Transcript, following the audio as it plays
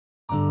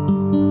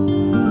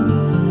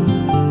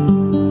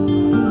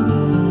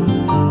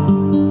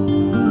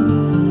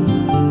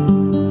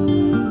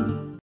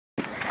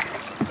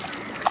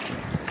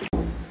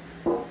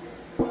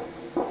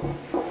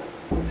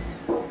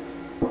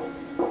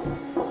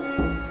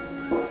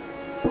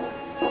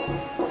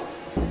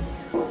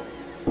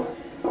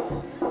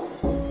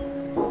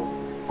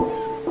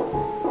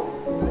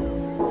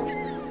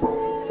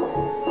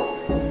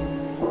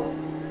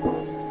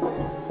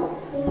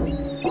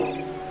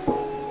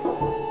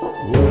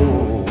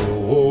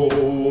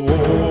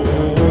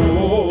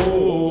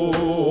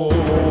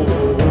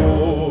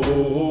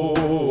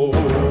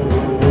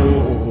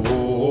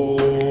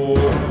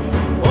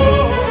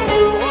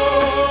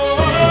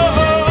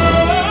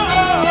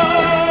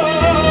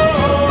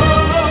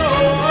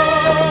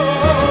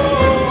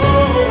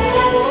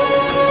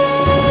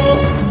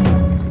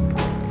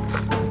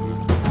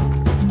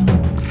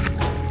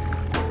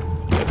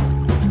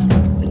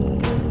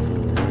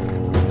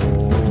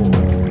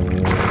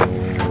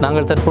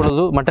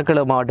தற்பொழுது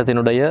மட்டக்களப்பு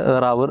மாவட்டத்தினுடைய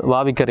ஏறாவூர்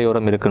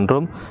வாவிக்கரையோரம்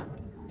இருக்கின்றோம்.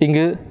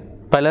 இங்கு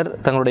பலர்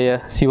தங்களுடைய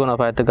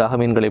சீவனோபாயத்துக்காக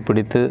மீன்களை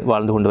பிடித்து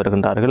வாழ்ந்து கொண்டு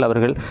வருகின்றார்கள்.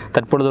 அவர்கள்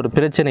தற்பொழுது ஒரு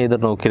பிரச்சனை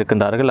எதிர்நோக்கி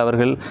இருக்கின்றார்கள்.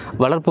 அவர்கள்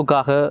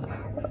வளர்ப்புக்காக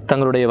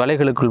தங்களுடைய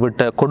வலைகளுக்குள்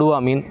விட்ட கொடுவா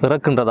மீன்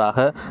இறக்கின்றதாக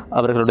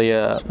அவர்களுடைய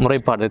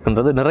முறைப்பாடு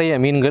இருக்கின்றது. நிறைய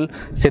மீன்கள்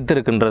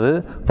செத்திருக்கின்றது.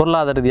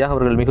 பொருளாதார ரீதியாக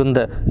அவர்கள் மிகுந்த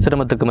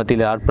சிரமத்துக்கு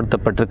மத்தியில்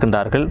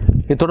ஆட்படுத்தப்பட்டிருக்கின்றார்கள்.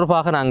 இது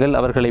தொடர்பாக நாங்கள்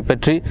அவர்களை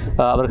பற்றி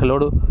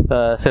அவர்களோடு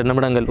சில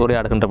நிமிடங்கள்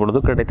உரையாடுகின்ற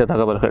பொழுது கிடைத்த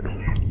தகவல்கள்.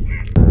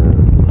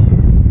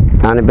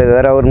 நான் இப்போ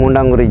ஏறாவூர்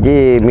மூண்டாங்குறிச்சி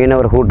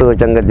மீனவர் கூட்டுறவு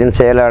சங்கத்தின்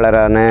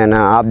செயலாளரான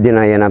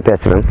நான்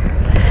பேசுகிறேன்.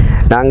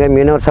 நாங்கள்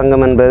மீனவர்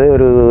சங்கம் என்பது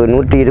ஒரு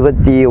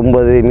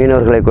 129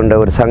 மீனவர்களை கொண்ட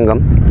ஒரு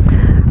சங்கம்.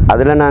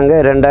 அதில்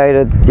நாங்கள்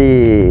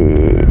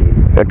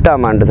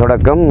 2008ஆம் ஆண்டு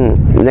தொடக்கம்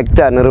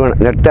நெக்டா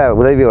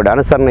உதவியோட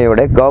அனுசரணையோட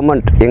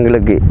கவர்மெண்ட்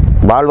எங்களுக்கு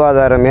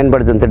வாழ்வாதார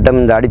மேம்படுத்தும் திட்டம்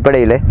இந்த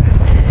அடிப்படையில்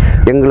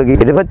எங்களுக்கு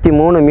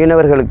 23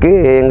 மீனவர்களுக்கு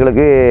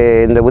எங்களுக்கு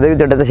இந்த உதவி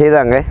திட்டத்தை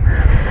செய்தாங்க.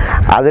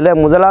 அதில்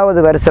முதலாவது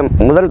வருஷம்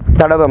முதல்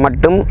தடவை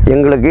மட்டும்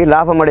எங்களுக்கு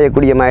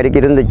லாபமடையக்கூடிய மாதிரி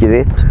இருந்துச்சு.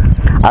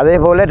 அதே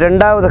போல்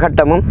ரெண்டாவது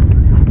கட்டமும்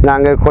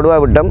நாங்கள் கொடுவா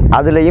விட்டோம்.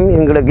 அதுலேயும்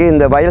எங்களுக்கு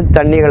இந்த வயல்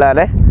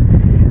தண்ணிகளால்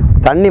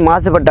தண்ணி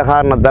மாசுபட்ட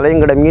காரணத்தால்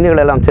எங்களோட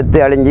மீன்கள் எல்லாம் செத்து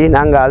அழிஞ்சு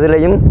நாங்கள்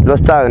அதுலேயும்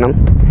லொஸ்ட் ஆகணும்.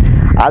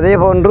 அதே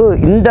போன்று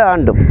இந்த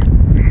ஆண்டும்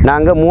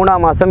நாங்கள்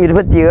 3ஆம் மாதம்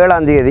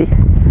 27ஆம் தேதி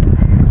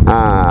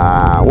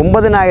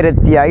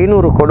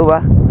 9500 கொடுவா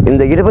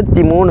இந்த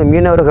 23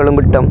 மீனவர்களும்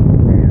விட்டோம்.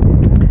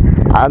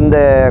 அந்த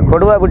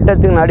கொடுவா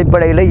விட்டத்தின்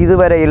அடிப்படையில்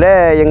இதுவரையில்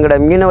எங்களோட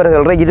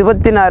மீனவர்கள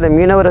 24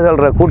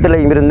 மீனவர்கள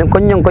கூட்டிலையும் இருந்து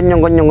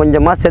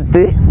கொஞ்சமாக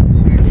செத்து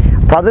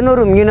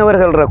 11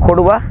 மீனவர்கள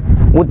கொடுவா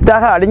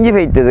முத்தாக அழிஞ்சு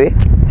வைத்தது.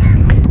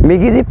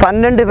 மிகுதி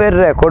 12 பேர்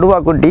கொடுவா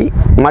குட்டி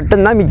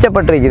மட்டும்தான்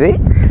மிச்சப்பட்டிருக்குது.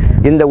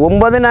 இந்த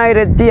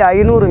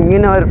 9500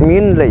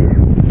 மீன்லையும்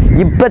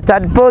இப்போ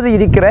தற்போது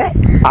இருக்கிற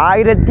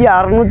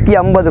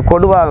 1650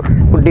 கொடுவா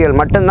குட்டிகள்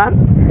மட்டும்தான்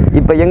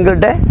இப்போ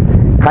எங்கள்கிட்ட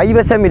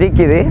கைவசம்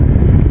இருக்குது.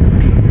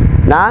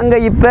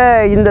 நாங்கள் இப்போ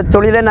இந்த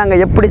தொழிலை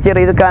நாங்கள் எப்படி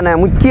செய்கிறோம்? இதுக்கான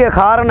முக்கிய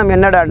காரணம்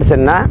என்னடான்னு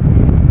சொன்னால்,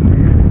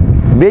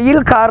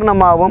 வெயில்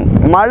காரணமாகவும்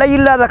மழை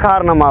இல்லாத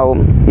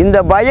காரணமாகவும் இந்த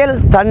வயல்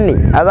தண்ணி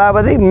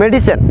அதாவது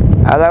மெடிசன்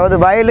அதாவது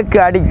வயலுக்கு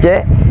அடித்த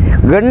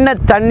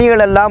எண்ணெய்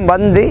தண்ணிகளெல்லாம்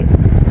வந்து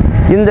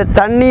இந்த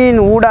தண்ணியின்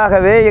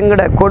ஊடாகவே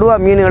எங்களோட கொடுவா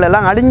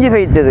மீன்களெல்லாம் அழிஞ்சு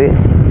வைத்தது.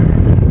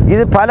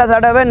 இது பல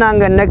தடவை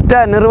நாங்கள் நெக்டா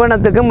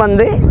நிறுவனத்துக்கும்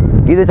வந்து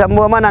இது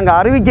சம்பவமாக நாங்கள்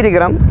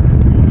அறிவிச்சிருக்கிறோம்.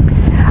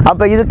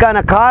 அப்போ இதுக்கான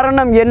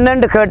காரணம்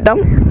என்னன்னு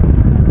கேட்டோம்.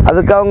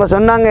 அதுக்கு அவங்க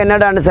சொன்னாங்க,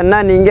 என்னடான்னு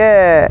சொன்னால்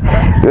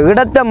நீங்கள்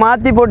இடத்தை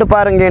மாற்றி போட்டு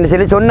பாருங்கன்னு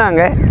சொல்லி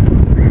சொன்னாங்க.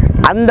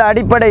 அந்த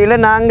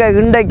அடிப்படையில் நாங்கள்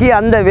இன்றைக்கு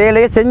அந்த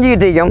வேலையை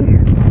செஞ்சுக்கிட்டு இருக்கோம்.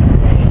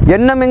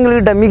 இன்னும்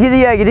எங்கள்கிட்ட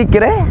மிகுதியாக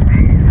இருக்கிற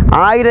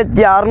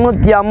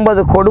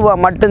 1650 கொடுவா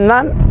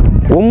மட்டும்தான்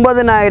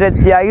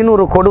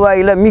 9500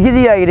 கொடுவாயில்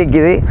மிகுதியாக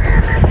இருக்குது.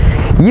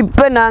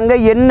 இப்போ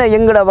நாங்கள்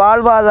எங்களோட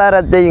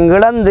வாழ்வாதாரத்தை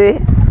இழந்து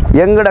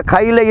எங்களோட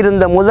கையில்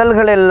இருந்த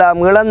முதல்கள்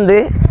எல்லாம் இழந்து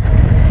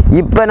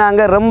இப்போ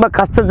நாங்கள் ரொம்ப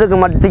கஷ்டத்துக்கு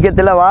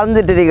மத்தியத்தில்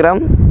வாழ்ந்துட்டு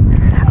இருக்கிறோம்.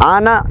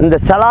 ஆனால் இந்த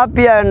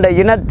சலாப்பியா என்ற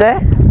இனத்தை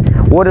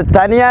ஒரு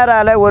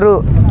தனியாரால் ஒரு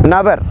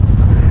நபர்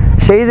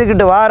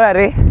செய்துக்கிட்டு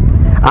வாராரு.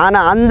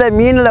 ஆனால் அந்த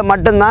மீனில்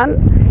மட்டும்தான்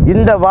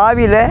இந்த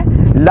வாவியில்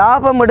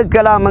லாபம்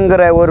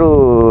எடுக்கலாமுங்கிற ஒரு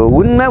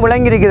உண்மை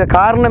விளங்கியிருக்கிற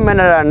காரணம்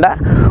என்னடாண்டா,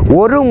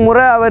 ஒரு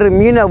முறை அவர்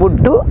மீனை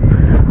விட்டு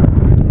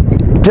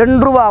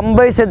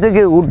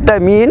 ₹2.50 விட்ட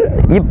மீன்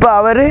இப்போ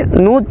அவர்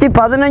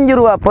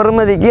 ₹115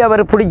 பெறுமதிக்கு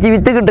அவர் பிடிச்சி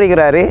விற்றுக்கிட்டு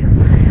இருக்கிறாரு.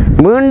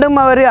 மீண்டும்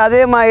அவர்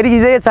அதே மாதிரி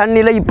இதே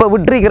தண்ணியில் இப்போ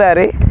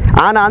விட்டுருக்கிறாரு.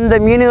 ஆனால் அந்த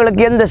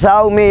மீன்களுக்கு எந்த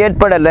சாவுமே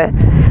ஏற்படலை.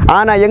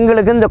 ஆனால்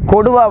எங்களுக்கு இந்த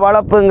கொடுவா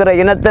வளர்ப்புங்கிற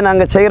இனத்தை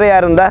நாங்கள் செய்கிறையா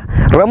இருந்தால்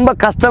ரொம்ப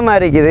கஷ்டமாக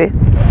இருக்குது.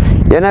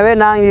 எனவே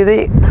நாங்கள் இது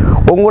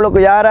உங்களுக்கு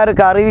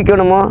யாருக்கு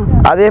அறிவிக்கணுமோ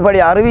அதேபடி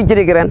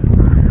அறிவிச்சிருக்கிறேன்.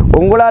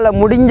 உங்களால்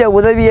முடிஞ்ச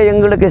உதவியை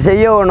எங்களுக்கு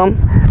செய்யணும்.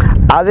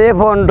 அதே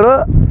போன்று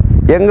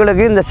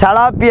எங்களுக்கு இந்த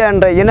சலாப்பியா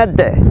என்ற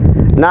இனத்தை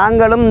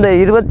நாங்களும் இந்த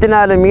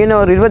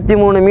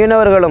 23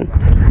 மீனவர்களும்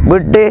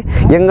விட்டு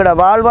எங்களோட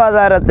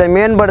வாழ்வாதாரத்தை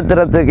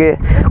மேம்படுத்துறதுக்கு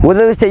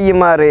உதவி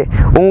செய்யுமாறு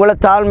உங்களை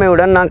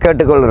தாழ்மையுடன் நான்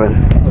கேட்டுக்கொள்கிறேன்.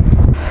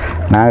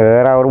 நான்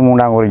ஏறாவூர்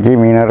மூண்டாங்குறிச்சி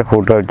மீனவர்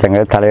கூட்டுறவு சங்க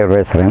தலைவர்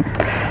பேசுகிறேன்.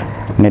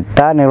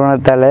 நெட்டா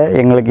நிறுவனத்தால்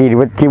எங்களுக்கு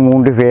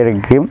 23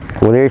 பேருக்கு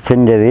உதவி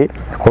செஞ்சது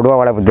கொடுவா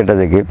வளர்ப்பு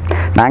திட்டத்துக்கு.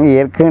 நாங்கள்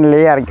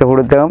ஏற்கனவே அரைக்க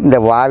கொடுத்தோம். இந்த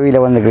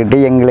வாவியில் வந்துக்கிட்டு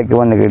எங்களுக்கு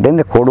வந்துக்கிட்டு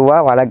இந்த கொடுவா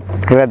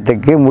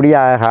வளர்க்குறதுக்கு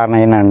முடியாத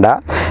காரணம் என்னென்னா,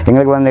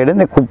 எங்களுக்கு வந்துக்கிட்டு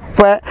இந்த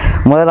குப்பை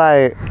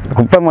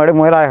மேடு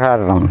முதலாக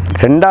காரணம்.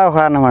 ரெண்டாவது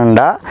காரணம்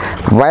என்னென்னா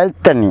வயல்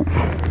தண்ணி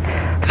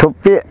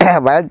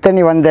வயல்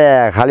தண்ணி வந்த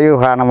கழிவு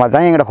காரணமாக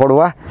தான் எங்களோட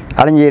கொடுவா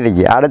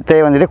அழிஞ்சிருச்சு. அடுத்து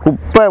வந்துட்டு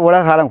குப்பை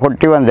உலகாலம்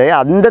கொட்டி வந்து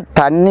அந்த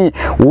தண்ணி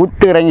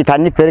ஊற்று இறங்கி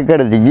தண்ணி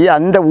பெருக்கெடுத்துச்சு.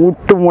 அந்த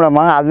ஊற்று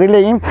மூலமாக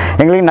அதுலேயும்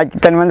எங்களுக்கு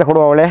நச்சுத்தண்ணி வந்து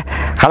கொடுவாவில்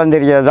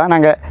கலந்துருக்கிறது தான்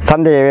நாங்கள்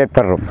சந்தையை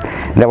ஏற்படுறோம்.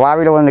 இந்த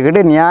வாவியில்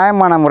வந்துக்கிட்டு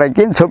நியாயமான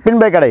முறைக்கு சொப்பின்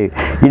பை கிடையாது.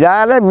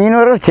 இதால்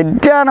மீனவர்கள்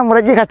சரியான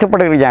முறைக்கு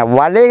கஷ்டப்பட்டுருக்காங்க.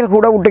 வலைகள்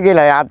கூட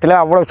விட்டுக்கல ஆற்றுல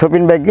அவ்வளோ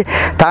சொப்பின் பைக்கு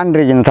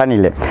தாண்டிருக்கணும்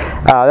தண்ணியில்.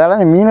 அதால்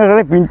அந்த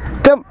மீனவர்களை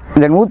மிச்சம்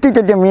இந்த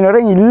 108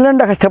 மீனவரும்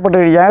இல்லைண்ட கஷ்டப்பட்டு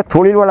இருக்காங்க.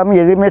 தொழில் வளம்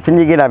எதுவுமே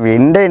செஞ்சுக்கலாம்.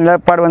 எந்த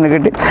நிலப்பாடு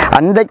வந்துக்கிட்டு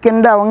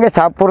அன்றைக்கெண்டு அவங்க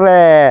சாப்பிட்ற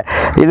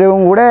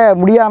இதுவும் கூட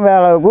முடியாமல்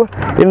அளவுக்கு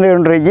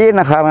இருந்துகிட்டு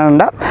என்ன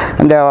காரணம்னா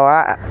இந்த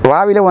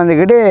வாவியில்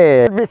வந்துக்கிட்டு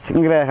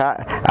பிஸ்ங்கிற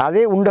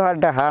அதே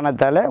உண்டுகாட்ட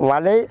காரணத்தால்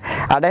வலை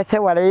அடைச்ச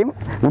வலையும்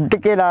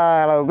விட்டுக்கல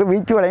அளவுக்கு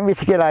வீச்சு வலையும்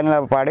விசிக்கல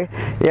நிலப்பாடு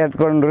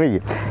ஏற்கொண்டு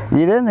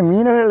இதே இந்த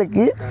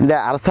மீனவர்களுக்கு இந்த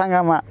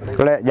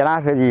அரசாங்கமாக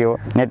ஜனாதிபதியோ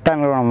நெட்டா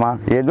நிறுவனமோ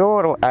ஏதோ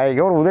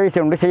ஒரு உதவி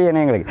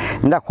செய்யணும். எங்களுக்கு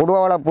இந்த கொடுவா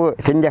வளர்ப்பு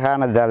செஞ்ச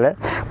காரணத்தால்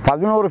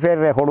 11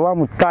 பேர் கொடுவா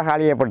முத்தாக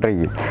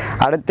அழியப்பட்டிருக்கு.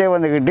 அடுத்தே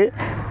வந்துக்கிட்டு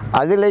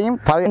அதுலேயும்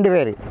 12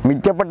 பேர்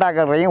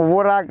மிச்சப்பட்டாக்கரையும்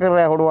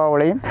ஊராக்கிற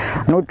கொடுவாவிலையும்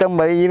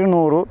 150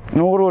 200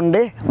 100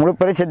 உண்டு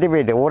முழுப்பெரும் செத்து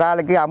போயிட்டு ஒரு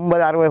ஆளுக்கு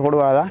 50-60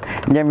 கொடுவா தான்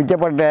இங்கே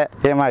மிச்சப்பட்ட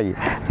இதமாகி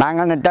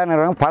நாங்கள் நெட்டா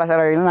நிறுவனம் பல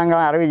செலவையிலும்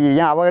நாங்கள்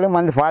அறிவிச்சிருக்கோம். அவங்களும்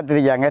வந்து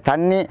பார்த்துருக்காங்க.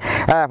 தண்ணி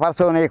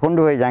பரிசோதனையை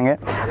கொண்டு போயிருக்காங்க.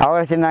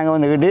 அவங்களை செஞ்சாங்க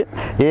வந்துக்கிட்டு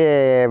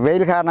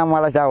வெயில்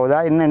காரணமாக சாகுதா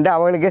என்னென்று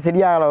அவங்களுக்கே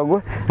சரியான அளவுக்கு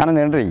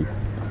நடந்துருக்கு.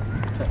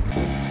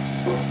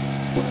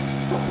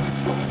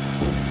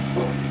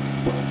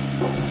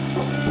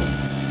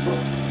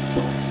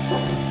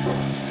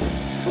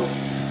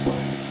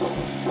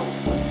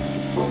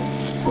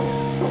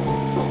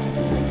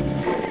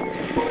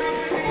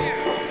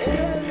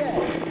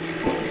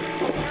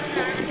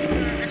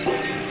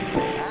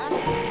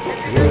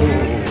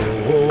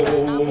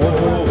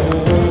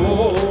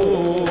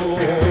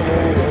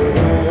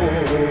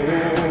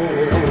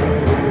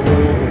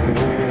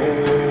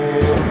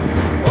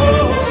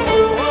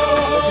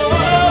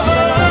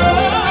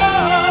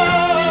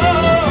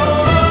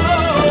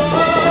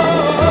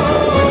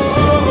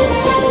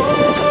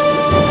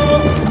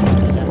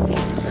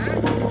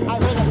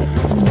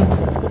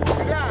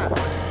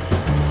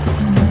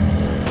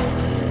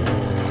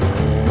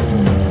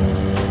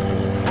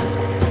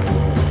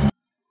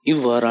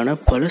 இவ்வாறான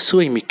பல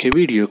சுவைமிக்க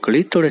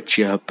வீடியோக்களை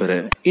தொடர்ச்சியாக பெற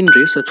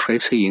இன்றே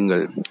சப்ஸ்கிரைப்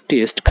செய்யுங்கள்.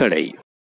 டேஸ்ட் கடை.